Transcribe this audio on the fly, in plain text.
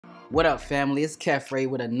What up, family? It's Kefre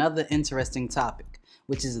with another interesting topic,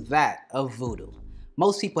 which is that of voodoo.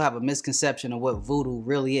 Most people have a misconception of what voodoo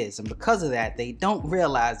really is, and because of that, they don't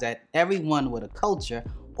realize that everyone with a culture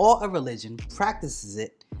or a religion practices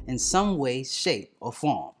it in some way, shape, or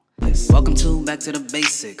form. Welcome to Back to the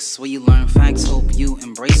Basics, where you learn facts, hope you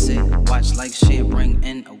embrace it. Watch, like, share, bring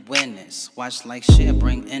in awareness. Watch, like, share,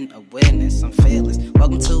 bring in awareness. I'm fearless.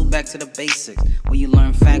 Welcome to Back to the Basics, where you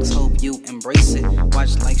learn facts, hope you embrace it.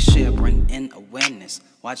 Watch, like, share, bring in awareness.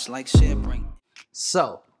 Watch, like, share, bring.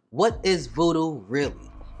 So, what is voodoo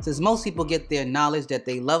really? Since most people get their knowledge that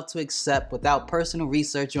they love to accept without personal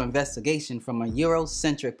research or investigation from a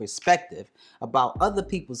Eurocentric perspective about other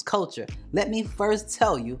people's culture, let me first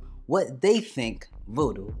tell you what they think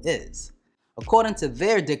voodoo is. According to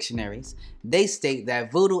their dictionaries, they state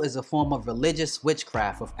that voodoo is a form of religious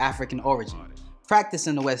witchcraft of African origin, practiced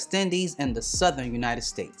in the West Indies and the southern United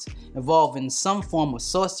States, involving some form of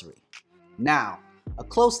sorcery. Now, a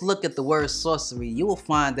close look at the word sorcery, you will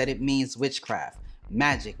find that it means witchcraft,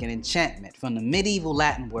 magic, and enchantment from the medieval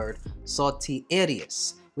Latin word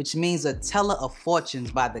sortierius, which means a teller of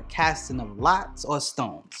fortunes by the casting of lots or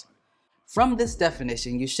stones. From this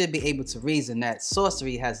definition, you should be able to reason that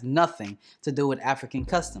sorcery has nothing to do with African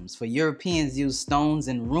customs, for Europeans use stones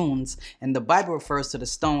and runes, and the Bible refers to the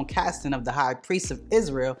stone casting of the high priest of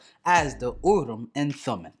Israel as the Urim and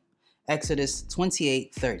Thummim. Exodus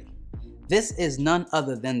 28:30. This is none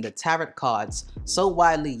other than the tarot cards so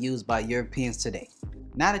widely used by Europeans today.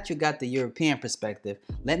 Now that you got the European perspective,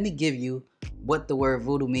 let me give you what the word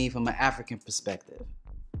voodoo means from an African perspective,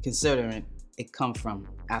 considering it comes from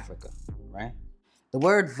Africa, right? The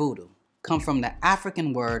word voodoo comes from the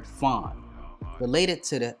African word fawn, related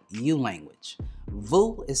to the U language.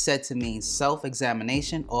 Vu is said to mean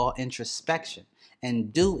self-examination or introspection,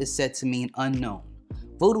 and do is said to mean unknown.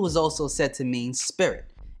 Voodoo is also said to mean spirit.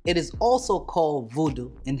 It is also called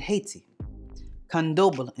voodoo in Haiti,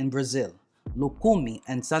 candomblé in Brazil, lucumi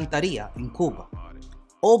and santeria in Cuba,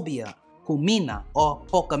 obia, cumina or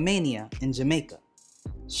pocamania in Jamaica,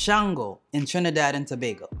 Shango in Trinidad and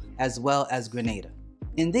Tobago, as well as Grenada.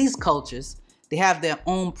 In these cultures, they have their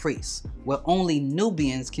own priests, where only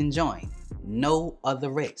Nubians can join, no other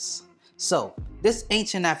race. So, this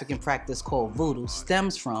ancient African practice called voodoo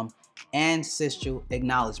stems from ancestral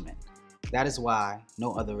acknowledgement. That is why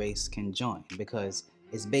no other race can join, because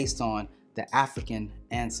it's based on the African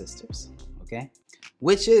ancestors, okay?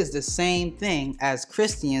 Which is the same thing as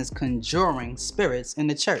Christians conjuring spirits in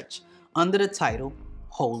the church under the title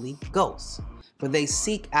Holy Ghost, for they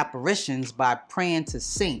seek apparitions by praying to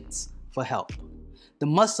saints for help. The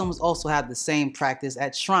Muslims also have the same practice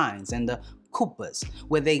at shrines and the kubbas,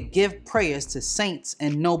 where they give prayers to saints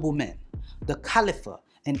and noblemen. The Khalifa,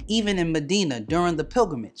 and even in Medina during the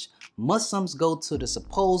pilgrimage, Muslims go to the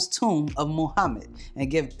supposed tomb of Muhammad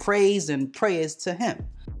and give praise and prayers to him.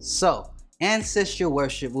 So, ancestral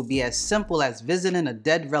worship will be as simple as visiting a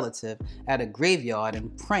dead relative at a graveyard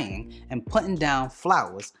and praying and putting down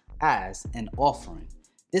flowers as an offering.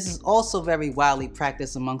 This is also very widely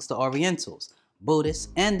practiced amongst the Orientals, Buddhists,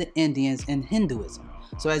 and the Indians in Hinduism.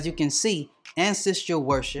 So as you can see, ancestral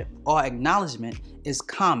worship or acknowledgement is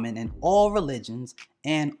common in all religions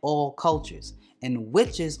and all cultures, and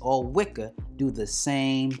witches or Wicca do the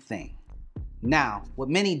same thing. Now, what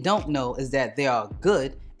many don't know is that there are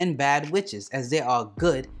good and bad witches, as there are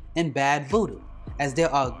good and bad voodoo, as there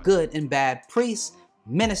are good and bad priests,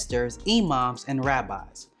 ministers, imams, and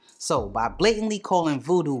rabbis. So by blatantly calling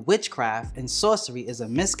voodoo witchcraft and sorcery is a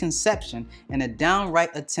misconception and a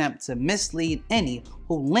downright attempt to mislead any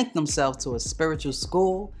who link themselves to a spiritual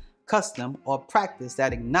school, custom, or practice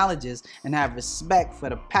that acknowledges and have respect for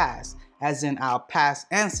the past, as in our past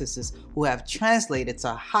ancestors who have translated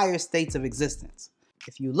to higher states of existence.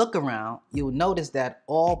 If you look around, you'll notice that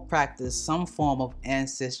all practice some form of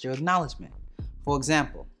ancestral acknowledgement. For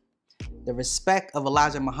example, the respect of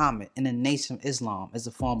Elijah Muhammad in the Nation of Islam is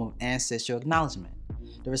a form of ancestral acknowledgement.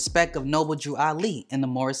 The respect of Noble Drew Ali in the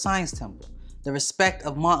Moorish Science Temple. The respect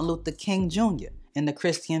of Martin Luther King Jr. in the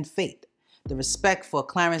Christian faith. The respect for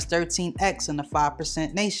Clarence 13X in the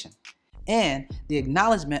 5% Nation. And the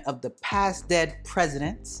acknowledgement of the past dead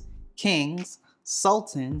presidents, kings,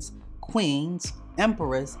 sultans, queens,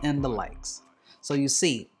 emperors, and the likes. So you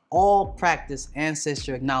see, all practice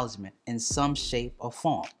ancestral acknowledgement in some shape or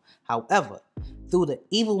form. However, through the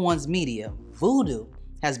evil one's media, voodoo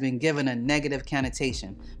has been given a negative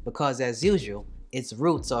connotation because, as usual, its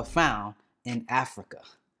roots are found in Africa,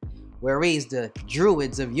 whereas the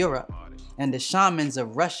druids of Europe and the shamans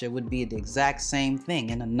of Russia would be the exact same thing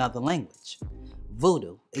in another language.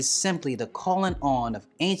 Voodoo is simply the calling on of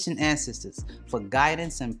ancient ancestors for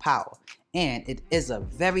guidance and power, and it is a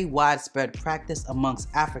very widespread practice amongst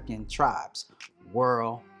African tribes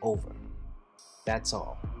world over. That's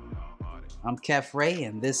all. I'm Kef Ray,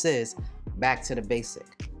 and this is Back to the Basic.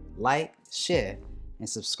 Like, share, and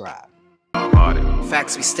subscribe.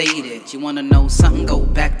 Facts we stated. You wanna know something? Go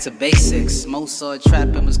back to basics. Mozart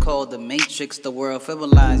trapping was called the Matrix. The world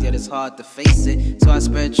fibrilized, yet it's hard to face it. So I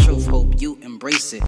spread truth, hope you embrace it.